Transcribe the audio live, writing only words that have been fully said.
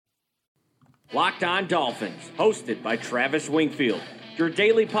Locked On Dolphins, hosted by Travis Wingfield, your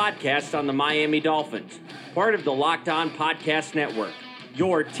daily podcast on the Miami Dolphins, part of the Locked On Podcast Network,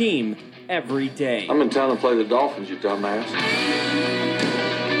 your team every day. I'm in town to play the Dolphins, you dumbass.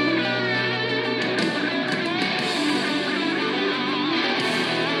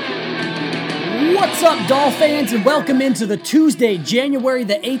 What's up, Dolphins, and welcome into the Tuesday, January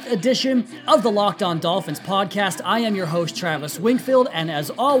the 8th edition of the Locked On Dolphins podcast. I am your host, Travis Wingfield, and as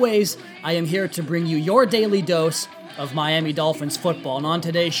always, I am here to bring you your daily dose of Miami Dolphins football. And on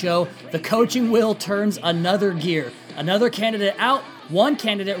today's show, the coaching wheel turns another gear. Another candidate out, one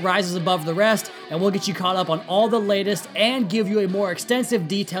candidate rises above the rest, and we'll get you caught up on all the latest and give you a more extensive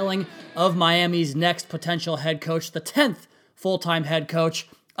detailing of Miami's next potential head coach, the 10th full-time head coach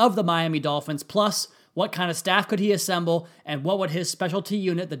of the Miami Dolphins, plus what kind of staff could he assemble and what would his specialty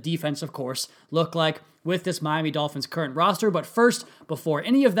unit, the defense of course, look like with this Miami Dolphins current roster. But first, before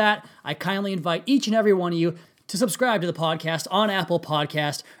any of that, I kindly invite each and every one of you to subscribe to the podcast on Apple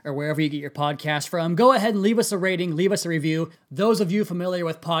Podcast or wherever you get your podcast from. Go ahead and leave us a rating, leave us a review. Those of you familiar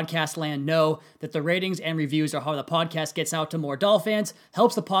with podcast land know that the ratings and reviews are how the podcast gets out to more Dolphins,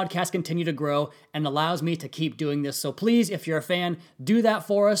 helps the podcast continue to grow, and allows me to keep doing this. So please, if you're a fan, do that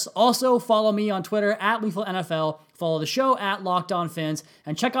for us. Also, follow me on Twitter at WingfieldNFL. Follow the show at Locked On Fins,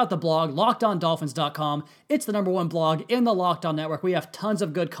 and check out the blog, LockedOnDolphins.com. It's the #1 blog in the Locked On Network. We have tons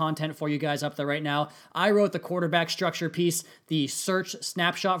of good content for you guys up there right now. I wrote the quarterback structure piece, the search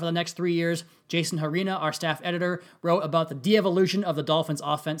snapshot for the next 3 years. Jason Harina, our staff editor, wrote about the de-evolution of the Dolphins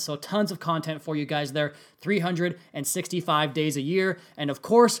offense, so tons of content for you guys there, 365 days a year. And of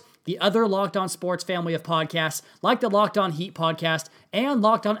course, the other Locked On Sports family of podcasts, like the Locked On Heat podcast and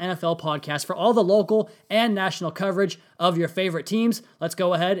Locked On NFL podcast for all the local and national coverage of your favorite teams. Let's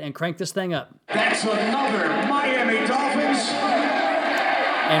go ahead and crank this thing up. That's another Miami Dolphins.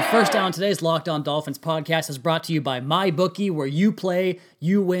 And first down, today's Locked On Dolphins podcast is brought to you by MyBookie, where you play,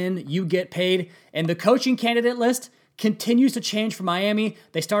 you win, you get paid. And the coaching candidate list continues to change for Miami.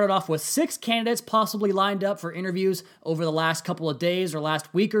 They started off with 6 candidates possibly lined up for interviews over the last couple of days or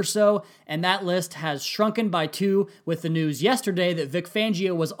last week or so, and that list has shrunken by 2 with the news yesterday that Vic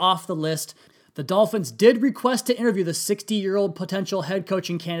Fangio was off the list. The Dolphins did request to interview the 60-year-old potential head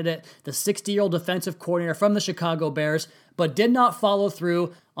coaching candidate, the 60-year-old defensive coordinator from the Chicago Bears, but did not follow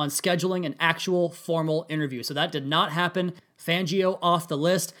through on scheduling an actual formal interview. So that did not happen. Fangio off the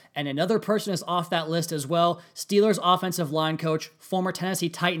list, and another person is off that list as well. Steelers offensive line coach, former Tennessee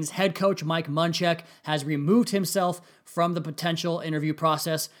Titans head coach Mike Munchak has removed himself from the potential interview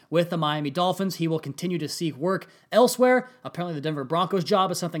process with the Miami Dolphins. He will continue to seek work elsewhere. Apparently the Denver Broncos job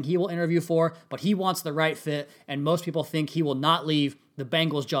is something he will interview for, but he wants the right fit, and most people think he will not leave the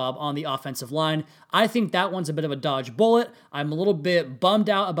Bengals job on the offensive line. I think that one's a bit of a dodge bullet. I'm a little bit bummed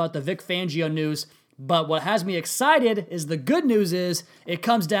out about the Vic Fangio news, but what has me excited is the good news is it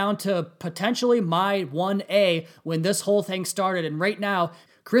comes down to potentially my 1A when this whole thing started. And right now,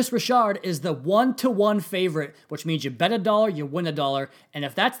 Chris Richard is the 1-to-1 favorite, which means you bet $1, you win $1. And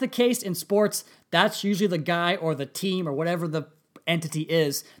if that's the case in sports, that's usually the guy or the team or whatever the entity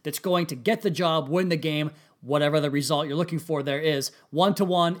is that's going to get the job, win the game, whatever the result you're looking for there is.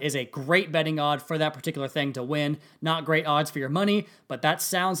 1-to-1 is a great betting odd for that particular thing to win. Not great odds for your money, but that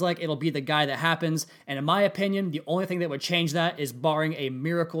sounds like it'll be the guy that happens. And in my opinion, the only thing that would change that is barring a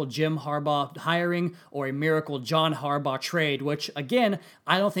miracle Jim Harbaugh hiring or a miracle John Harbaugh trade, which again,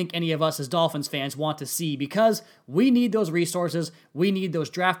 I don't think any of us as Dolphins fans want to see because we need those resources. We need those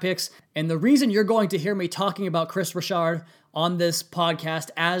draft picks. And the reason you're going to hear me talking about Chris Richard on this podcast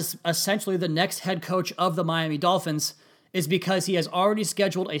as essentially the next head coach of the Miami Dolphins is because he has already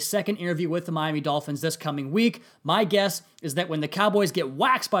scheduled a second interview with the Miami Dolphins this coming week. My guess is that when the Cowboys get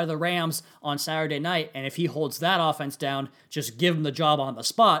waxed by the Rams on Saturday night, and if he holds that offense down, just give him the job on the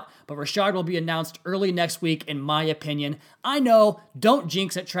spot. But Richard will be announced early next week, in my opinion. I know, don't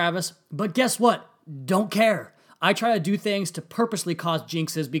jinx it, Travis, but guess what? Don't care. I try to do things to purposely cause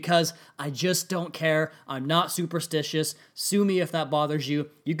jinxes because I just don't care. I'm not superstitious. Sue me if that bothers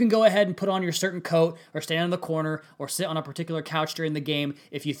you. You can go ahead and put on your certain coat or stand in the corner or sit on a particular couch during the game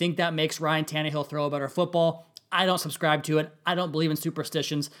if you think that makes Ryan Tannehill throw a better football. I don't subscribe to it. I don't believe in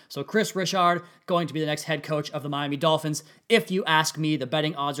superstitions. So Chris Richard going to be the next head coach of the Miami Dolphins. If you ask me, the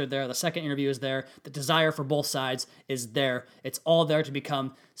betting odds are there. The second interview is there. The desire for both sides is there. It's all there to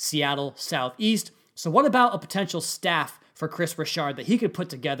become Seattle Southeast. So what about a potential staff for Chris Richard that he could put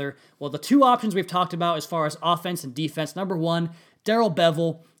together? Well, the 2 options we've talked about as far as offense and defense. Number 1, Darrell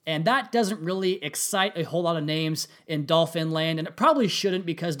Bevell. And that doesn't really excite a whole lot of names in Dolphin land. And it probably shouldn't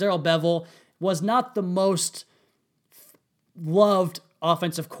because Darrell Bevell was not the most loved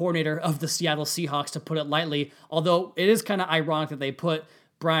offensive coordinator of the Seattle Seahawks, to put it lightly, although it is kind of ironic that they put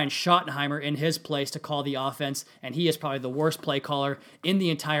Brian Schottenheimer in his place to call the offense, and he is probably the worst play caller in the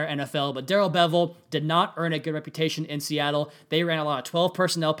entire NFL. But Darrell Bevell did not earn a good reputation in Seattle. They ran a lot of 12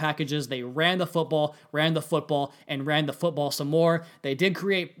 personnel packages. They ran the football, and ran the football some more. They did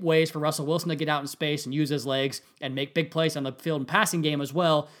create ways for Russell Wilson to get out in space and use his legs and make big plays on the field and passing game as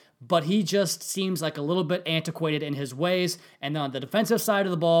well. But he just seems like a little bit antiquated in his ways. And then on the defensive side of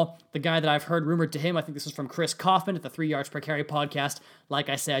the ball, the guy that I've heard rumored to him, I think this is from Chris Kaufman at the 3 Yards Per Carry podcast. Like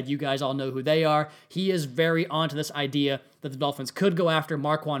I said, you guys all know who they are. He is very onto this idea that the Dolphins could go after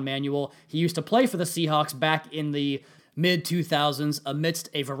Marquand Manuel. He used to play for the Seahawks back in the mid-2000s amidst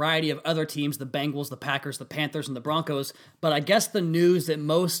a variety of other teams, the Bengals, the Packers, the Panthers, and the Broncos. But I guess the news that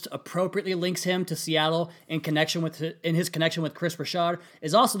most appropriately links him to Seattle in his connection with Chris Richard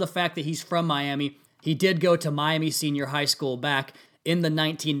is also the fact that he's from Miami. He did go to Miami Senior High School back in the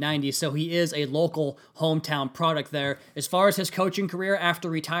 1990s, so he is a local hometown product there. As far as his coaching career, after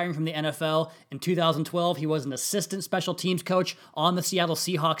retiring from the NFL in 2012, he was an assistant special teams coach on the Seattle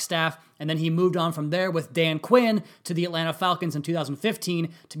Seahawks staff, and then he moved on from there with Dan Quinn to the Atlanta Falcons in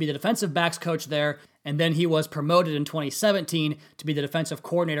 2015 to be the defensive backs coach there. And then he was promoted in 2017 to be the defensive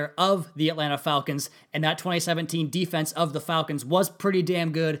coordinator of the Atlanta Falcons. And that 2017 defense of the Falcons was pretty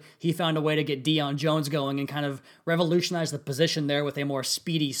damn good. He found a way to get Deion Jones going and kind of revolutionize the position there with a more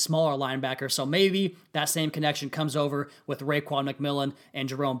speedy, smaller linebacker. So maybe that same connection comes over with Raekwon McMillan and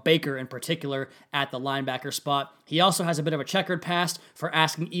Jerome Baker in particular at the linebacker spot. He also has a bit of a checkered past for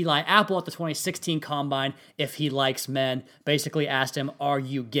asking Eli Apple at the 2016 Combine if he likes men. Basically asked him, "Are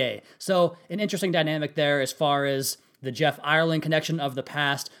you gay?" So an interesting dynamic there as far as the Jeff Ireland connection of the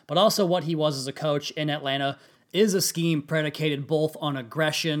past, but also what he was as a coach in Atlanta. Is a scheme predicated both on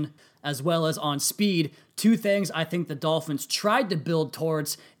aggression as well as on speed. Two things I think the Dolphins tried to build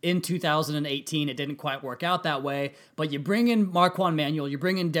towards in 2018. It didn't quite work out that way, but you bring in Marquand Manuel, you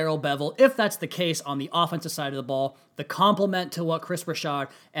bring in Darrell Bevell. If that's the case on the offensive side of the ball, the complement to what Chris Richard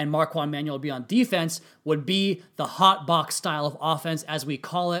and Marquand Manuel would be on defense would be the hot box style of offense, as we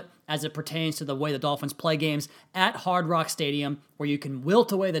call it, as it pertains to the way the Dolphins play games at Hard Rock Stadium, where you can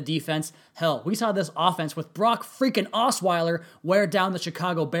wilt away the defense. Hell, we saw this offense with Brock freaking Osweiler wear down the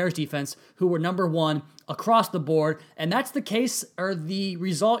Chicago Bears defense, who were number one across the board, and that's the case, or the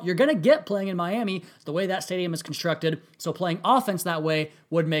result you're going to get playing in Miami, the way that stadium is constructed. So playing offense that way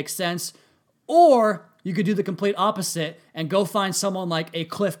would make sense. Or you could do the complete opposite and go find someone like a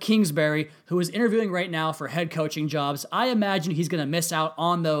Cliff Kingsbury, who is interviewing right now for head coaching jobs. I imagine he's going to miss out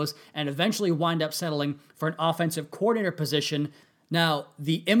on those and eventually wind up settling for an offensive coordinator position. Now,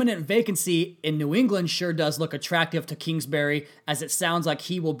 the imminent vacancy in New England sure does look attractive to Kingsbury, as it sounds like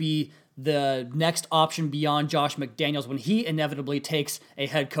he will be the next option beyond Josh McDaniels when he inevitably takes a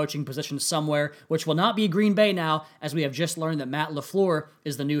head coaching position somewhere, which will not be Green Bay now, as we have just learned that Matt LaFleur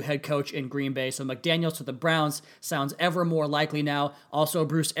is the new head coach in Green Bay. So McDaniels to the Browns sounds ever more likely now. Also,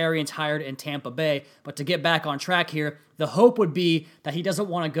 Bruce Arians hired in Tampa Bay. But to get back on track here, the hope would be that he doesn't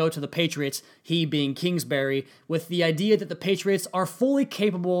want to go to the Patriots, he being Kingsbury, with the idea that the Patriots are fully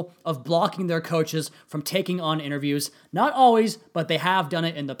capable of blocking their coaches from taking on interviews. Not always, but they have done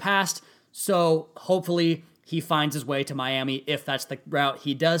it in the past. So hopefully he finds his way to Miami if that's the route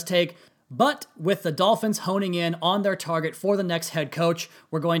he does take. But with the Dolphins honing in on their target for the next head coach,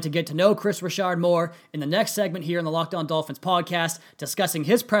 we're going to get to know Chris Richard more in the next segment here in the Locked On Dolphins podcast, discussing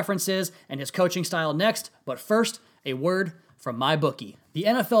his preferences and his coaching style next. But first, a word from MyBookie. The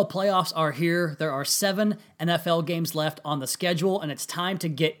NFL playoffs are here. There are 7 NFL games left on the schedule, and it's time to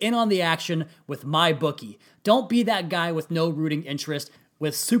get in on the action with MyBookie. Don't be that guy with no rooting interest.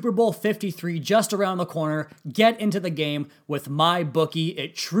 With Super Bowl 53 just around the corner, get into the game with MyBookie.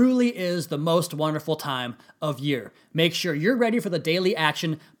 It truly is the most wonderful time of year. Make sure you're ready for the daily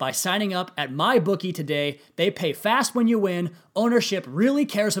action by signing up at MyBookie today. They pay fast when you win, ownership really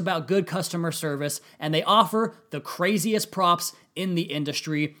cares about good customer service, and they offer the craziest props in the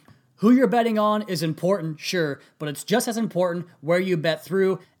industry. Who you're betting on is important, sure, but it's just as important where you bet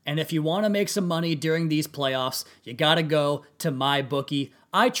through. And if you want to make some money during these playoffs, you gotta go to MyBookie.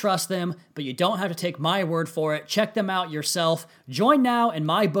 I trust them, but you don't have to take my word for it. Check them out yourself. Join now, and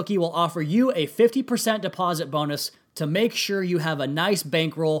MyBookie will offer you a 50% deposit bonus to make sure you have a nice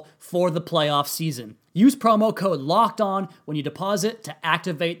bankroll for the playoff season. Use promo code LOCKEDON when you deposit to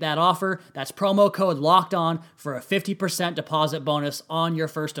activate that offer. That's promo code LOCKEDON for a 50% deposit bonus on your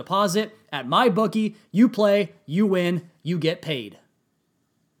first deposit. At MyBookie, you play, you win, you get paid.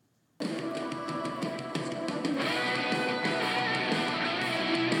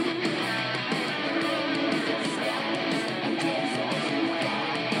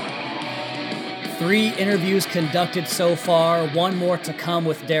 3 interviews conducted so far, 1 more to come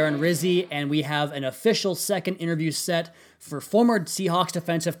with Darren Rizzi, and we have an official second interview set for former Seahawks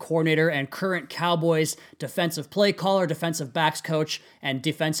defensive coordinator and current Cowboys defensive play caller, defensive backs coach, and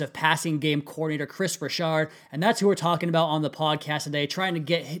defensive passing game coordinator Kris Richard. And that's who we're talking about on the podcast today, trying to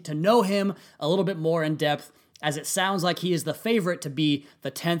get to know him a little bit more in depth, as it sounds like he is the favorite to be the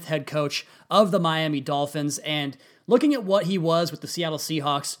 10th head coach of the Miami Dolphins. And looking at what he was with the Seattle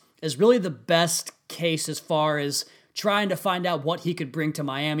Seahawks is really the best case as far as trying to find out what he could bring to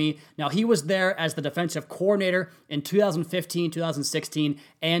Miami. Now, he was there as the defensive coordinator in 2015, 2016,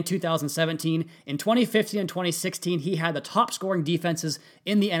 and 2017. In 2015 and 2016, he had the top scoring defenses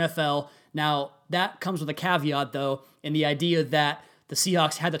in the NFL. Now, that comes with a caveat, though, in the idea that the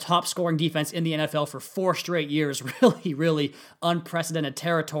Seahawks had the top scoring defense in the NFL for 4 straight years. Really unprecedented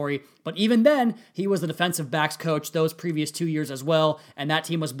territory. But even then, he was the defensive backs coach those previous 2 years as well. And that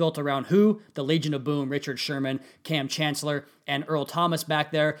team was built around who? The Legion of Boom, Richard Sherman, Cam Chancellor, and Earl Thomas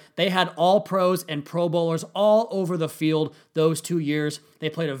back there. They had all pros and Pro Bowlers all over the field those 2 years. They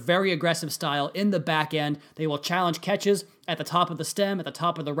played a very aggressive style in the back end. They will challenge catches at the top of the stem, at the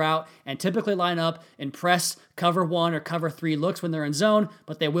top of the route, and typically line up in press, cover 1 or cover 3 looks when they're in zone,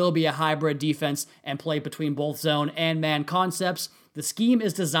 but they will be a hybrid defense and play between both zone and man concepts. The scheme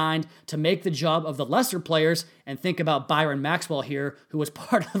is designed to make the job of the lesser players, and think about Byron Maxwell here, who was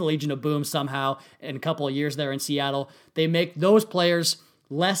part of the Legion of Boom somehow in a couple of years there in Seattle. They make those players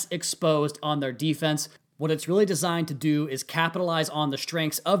less exposed on their defense. What it's really designed to do is capitalize on the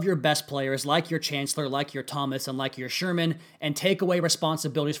strengths of your best players, like your Chancellor, like your Thomas, and like your Sherman, and take away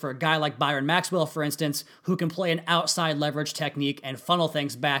responsibilities for a guy like Byron Maxwell, for instance, who can play an outside leverage technique and funnel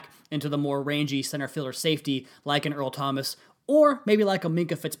things back into the more rangy center fielder safety, like an Earl Thomas, or maybe like a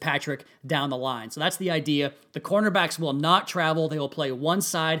Minkah Fitzpatrick down the line. So that's the idea. The cornerbacks will not travel. They will play one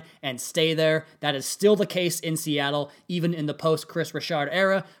side and stay there. That is still the case in Seattle, even in the post-Kris Richard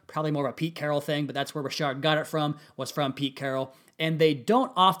era. Probably more of a Pete Carroll thing, but that's where Richard got it from, was from Pete Carroll. And they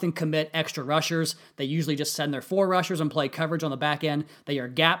don't often commit extra rushers. They usually just send their 4 rushers and play coverage on the back end. They are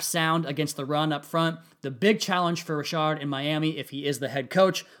gap sound against the run up front. The big challenge for Richard in Miami, if he is the head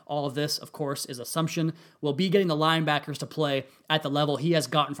coach, all of this, of course, is assumption, will be getting the linebackers to play at the level he has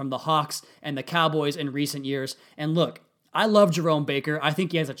gotten from the Hawks and the Cowboys in recent years. And look, I love Jerome Baker. I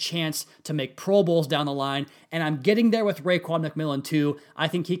think he has a chance to make Pro Bowls down the line, and I'm getting there with Raekwon McMillan too. I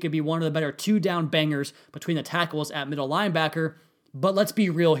think he could be one of the better 2-down bangers between the tackles at middle linebacker. But let's be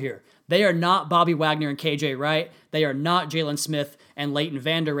real here. They are not Bobby Wagner and KJ Wright. They are not Jalen Smith and Leighton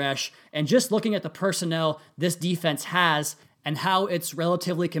Vander Esch. And just looking at the personnel this defense has and how it's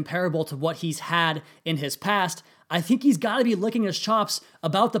relatively comparable to what he's had in his past, I think he's got to be licking his chops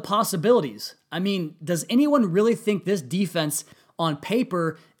about the possibilities. I mean, does anyone really think this defense on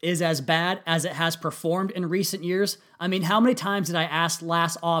paper is as bad as it has performed in recent years? I mean, how many times did I ask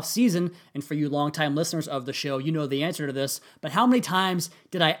last offseason, and for you longtime listeners of the show, you know the answer to this, but how many times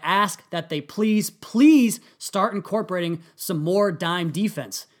did I ask that they please start incorporating some more dime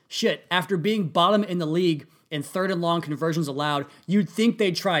defense? Shit, after being bottom in the league in 3rd and long conversions allowed, you'd think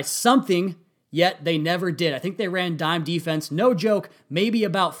they'd try something, yet they never did. I think they ran dime defense, no joke, maybe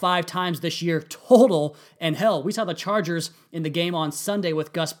about 5 times this year total. And hell, we saw the Chargers in the game on Sunday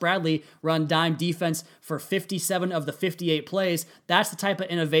with Gus Bradley run dime defense for 57 of the 58 plays. That's the type of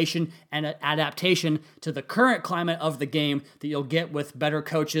innovation and adaptation to the current climate of the game that you'll get with better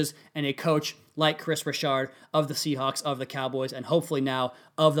coaches and a coach like Kris Richard of the Seahawks, of the Cowboys, and hopefully now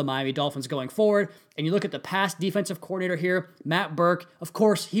of the Miami Dolphins going forward. And you look at the past defensive coordinator here, Matt Burke. Of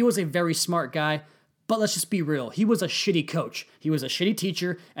course, he was a very smart guy, but let's just be real. He was a shitty coach. He was a shitty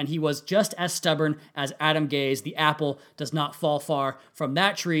teacher, and he was just as stubborn as Adam Gase. The apple does not fall far from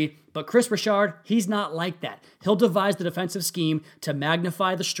that tree. But Kris Richard, he's not like that. He'll devise the defensive scheme to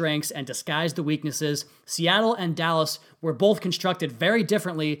magnify the strengths and disguise the weaknesses. Seattle and Dallas were both constructed very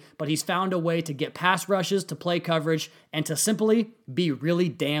differently, but he's found a way to get pass rushes, to play coverage, and to simply be really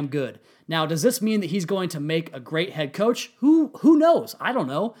damn good. Now, does this mean that he's going to make a great head coach? Who knows? I don't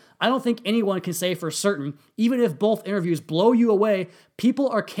know. I don't think anyone can say for certain. Even if both interviews blow you away, people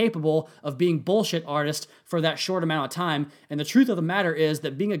are capable of being bullshit artists for that short amount of time. And the truth of the matter is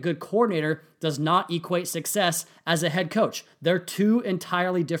that being a good coordinator does not equate success as a head coach. They're 2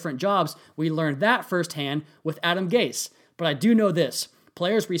 entirely different jobs. We learned that firsthand with Adam Gase. But I do know this.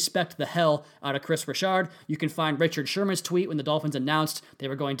 Players respect the hell out of Kris Richard. You can find Richard Sherman's tweet when the Dolphins announced they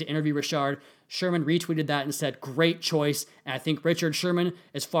were going to interview Richard. Sherman retweeted that and said, great choice. And I think Richard Sherman,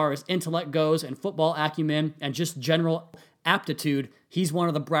 as far as intellect goes and football acumen and just general aptitude, he's one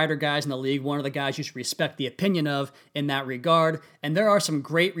of the brighter guys in the league, one of the guys you should respect the opinion of in that regard. And there are some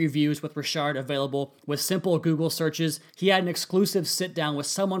great reviews with Richard available with simple Google searches. He had an exclusive sit down with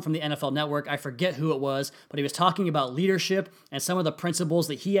someone from the NFL Network. I forget who it was, but he was talking about leadership and some of the principles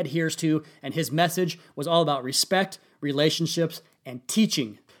that he adheres to. And his message was all about respect, relationships, and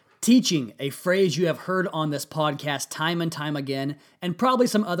teaching. Teaching, a phrase you have heard on this podcast time and time again, and probably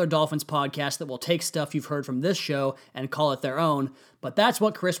some other Dolphins podcasts that will take stuff you've heard from this show and call it their own. But that's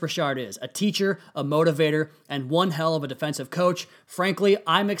what Kris Richard is, a teacher, a motivator, and one hell of a defensive coach. Frankly,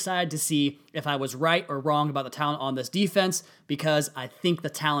 I'm excited to see if I was right or wrong about the talent on this defense, because I think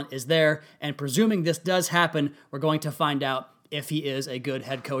the talent is there, and presuming this does happen, we're going to find out if he is a good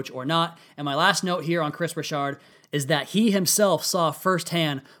head coach or not. And my last note here on Kris Richard is that he himself saw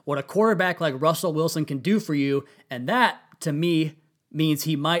firsthand what a quarterback like Russell Wilson can do for you, and that, to me, means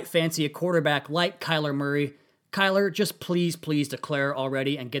he might fancy a quarterback like Kyler Murray. Kyler, just please declare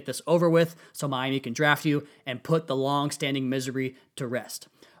already and get this over with so Miami can draft you and put the long-standing misery to rest.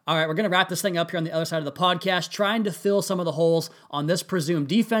 All right, we're going to wrap this thing up here on the other side of the podcast, trying to fill some of the holes on this presumed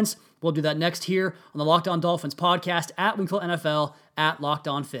defense. We'll do that next here on the Locked On Dolphins podcast at Wingfield NFL at Locked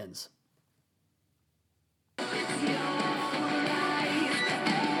On Fins.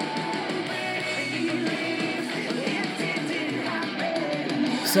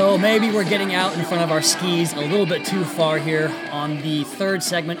 So maybe we're getting out in front of our skis a little bit too far here on the third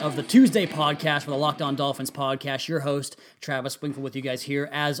segment of the Tuesday podcast for the Locked On Dolphins podcast. Your host, Travis Wingfield, with you guys here.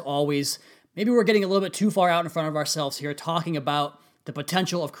 As always, maybe we're getting a little bit too far out in front of ourselves here, talking about the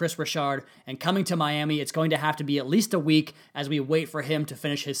potential of Kris Richard and coming to Miami. It's going to have to be at least a week as we wait for him to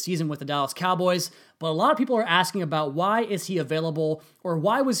finish his season with the Dallas Cowboys. But a lot of people are asking about why is he available, or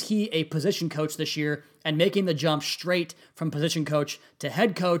why was he a position coach this year and making the jump straight from position coach to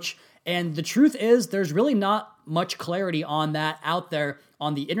head coach. And the truth is, there's really not much clarity on that out there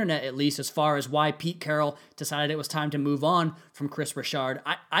on the internet, at least, as far as why Pete Carroll decided it was time to move on from Kris Richard.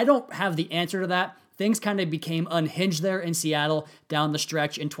 I don't have the answer to that. Things kind of became unhinged there in Seattle down the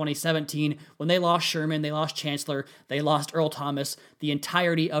stretch in 2017 when they lost Sherman, they lost Chancellor, they lost Earl Thomas. The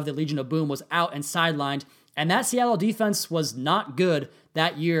entirety of the Legion of Boom was out and sidelined, and that Seattle defense was not good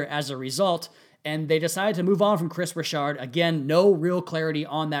that year as a result, and they decided to move on from Kris Richard. Again, no real clarity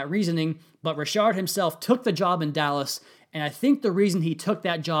on that reasoning, but Richard himself took the job in Dallas, and I think the reason he took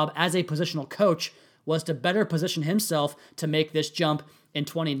that job as a positional coach was to better position himself to make this jump in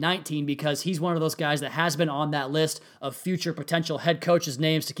 2019, because he's one of those guys that has been on that list of future potential head coaches'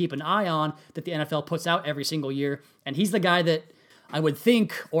 names to keep an eye on that the NFL puts out every single year. And he's the guy that I would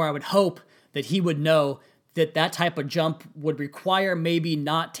think, or I would hope, that he would know that that type of jump would require maybe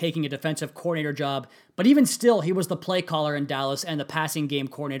not taking a defensive coordinator job. But even still, he was the play caller in Dallas and the passing game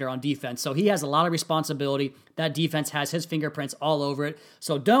coordinator on defense. So he has a lot of responsibility. That defense has his fingerprints all over it.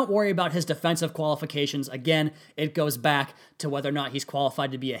 So don't worry about his defensive qualifications. Again, it goes back to whether or not he's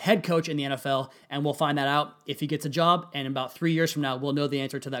qualified to be a head coach in the NFL. And we'll find that out if he gets a job. And about 3 years from now, we'll know the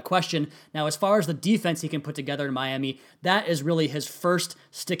answer to that question. Now, as far as the defense he can put together in Miami, that is really his first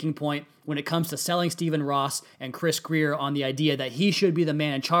sticking point when it comes to selling Stephen Ross and Chris Grier on the idea that he should be the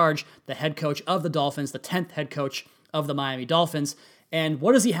man in charge, the head coach of the Dolphins, the 10th head coach of the Miami Dolphins. And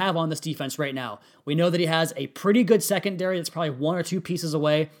what does he have on this defense right now? We know that he has a pretty good secondary that's probably one or two pieces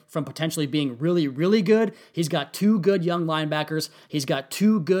away from potentially being really, really good. He's got two good young linebackers. He's got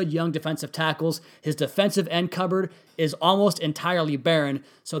two good young defensive tackles. His defensive end cupboard is almost entirely barren.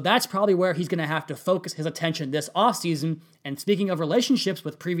 So that's probably where he's going to have to focus his attention this offseason. And speaking of relationships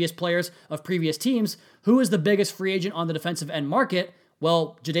with previous players of previous teams, who is the biggest free agent on the defensive end market?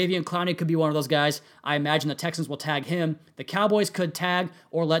 Well, Jadeveon Clowney could be one of those guys. I imagine the Texans will tag him. The Cowboys could tag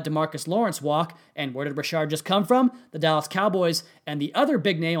or let DeMarcus Lawrence walk. And where did Richard just come from? The Dallas Cowboys. And the other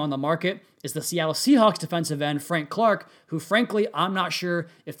big name on the market is the Seattle Seahawks defensive end, Frank Clark, who frankly, I'm not sure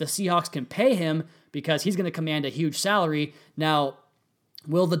if the Seahawks can pay him because he's going to command a huge salary. Now,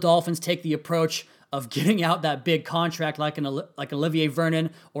 will the Dolphins take the approach of getting out that big contract like Olivier Vernon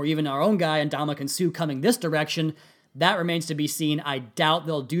or even our own guy, Ndamukong Suh, coming this direction? That remains to be seen. I doubt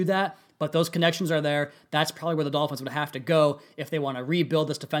they'll do that, but those connections are there. That's probably where the Dolphins would have to go if they want to rebuild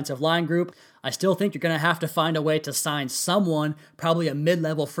this defensive line group. I still think you're going to have to find a way to sign someone, probably a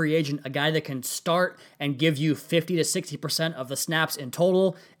mid-level free agent, a guy that can start and give you 50 to 60% of the snaps in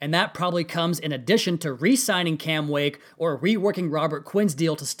total, and that probably comes in addition to re-signing Cam Wake or reworking Robert Quinn's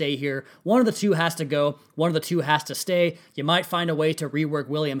deal to stay here. One of the two has to go. One of the two has to stay. You might find a way to rework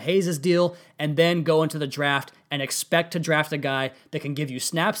William Hayes' deal and then go into the draft and expect to draft a guy that can give you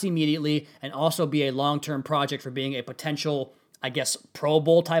snaps immediately and also be a long-term project for being a potential, I guess, Pro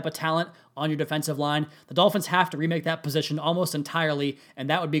Bowl type of talent on your defensive line. The Dolphins have to remake that position almost entirely, and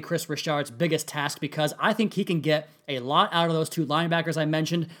that would be Chris Richard's biggest task because I think he can get a lot out of those two linebackers I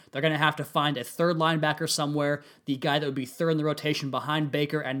mentioned. They're going to have to find a third linebacker somewhere, the guy that would be third in the rotation behind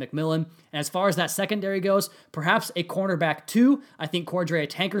Baker and McMillan. And as far as that secondary goes, perhaps a cornerback too. I think Cordrea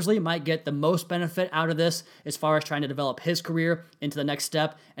Tankersley might get the most benefit out of this as far as trying to develop his career into the next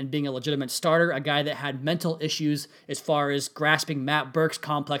step and being a legitimate starter, a guy that had mental issues as far as grasping Matt Burke's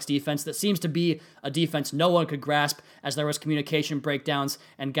complex defense that seems to be a defense no one could grasp as there was communication breakdowns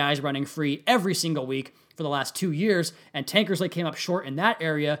and guys running free every single week for the last 2 years, and Tankersley came up short in that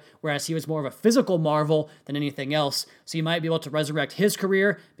area, whereas he was more of a physical marvel than anything else. So you might be able to resurrect his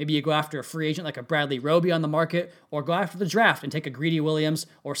career. Maybe you go after a free agent like a Bradley Roby on the market, or go after the draft and take a Greedy Williams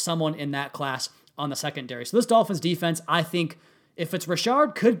or someone in that class on the secondary. So this Dolphins defense, I think, if it's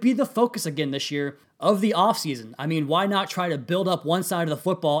Richard, could be the focus again this year of the offseason. I mean, why not try to build up one side of the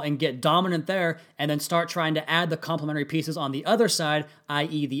football and get dominant there, and then start trying to add the complementary pieces on the other side,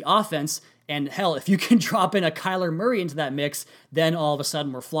 i.e. the offense. And hell, if you can drop in a Kyler Murray into that mix, then all of a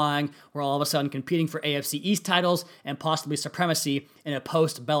sudden we're flying. We're all of a sudden competing for AFC East titles and possibly supremacy in a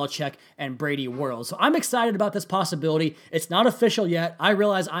post-Belichick and Brady world. So I'm excited about this possibility. It's not official yet. I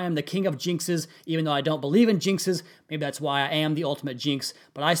realize I am the king of jinxes, even though I don't believe in jinxes. Maybe that's why I am the ultimate jinx.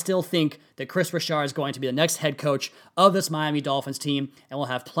 But I still think that Chris Richard is going to be the next head coach of this Miami Dolphins team, and we'll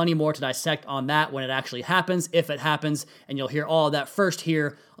have plenty more to dissect on that when it actually happens, if it happens, and you'll hear all of that first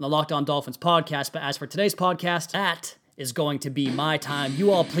here on the Locked On Dolphins podcast. But as for today's podcast, that is going to be my time.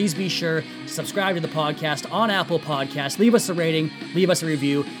 You all please be sure to subscribe to the podcast on Apple Podcasts. Leave us a rating, leave us a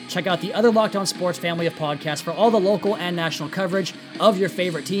review. Check out the other Locked On Sports family of podcasts for all the local and national coverage of your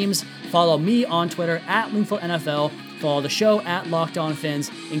favorite teams. Follow me on Twitter at LingfieldNFL. Follow the show at Locked On Fins,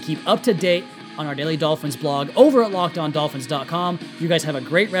 and keep up to date on our Daily Dolphins blog over at LockedOnDolphins.com. You guys have a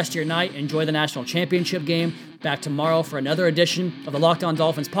great rest of your night. Enjoy the national championship game. Back tomorrow for another edition of the Locked On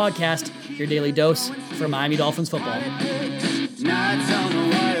Dolphins podcast, your daily dose for Miami Dolphins football.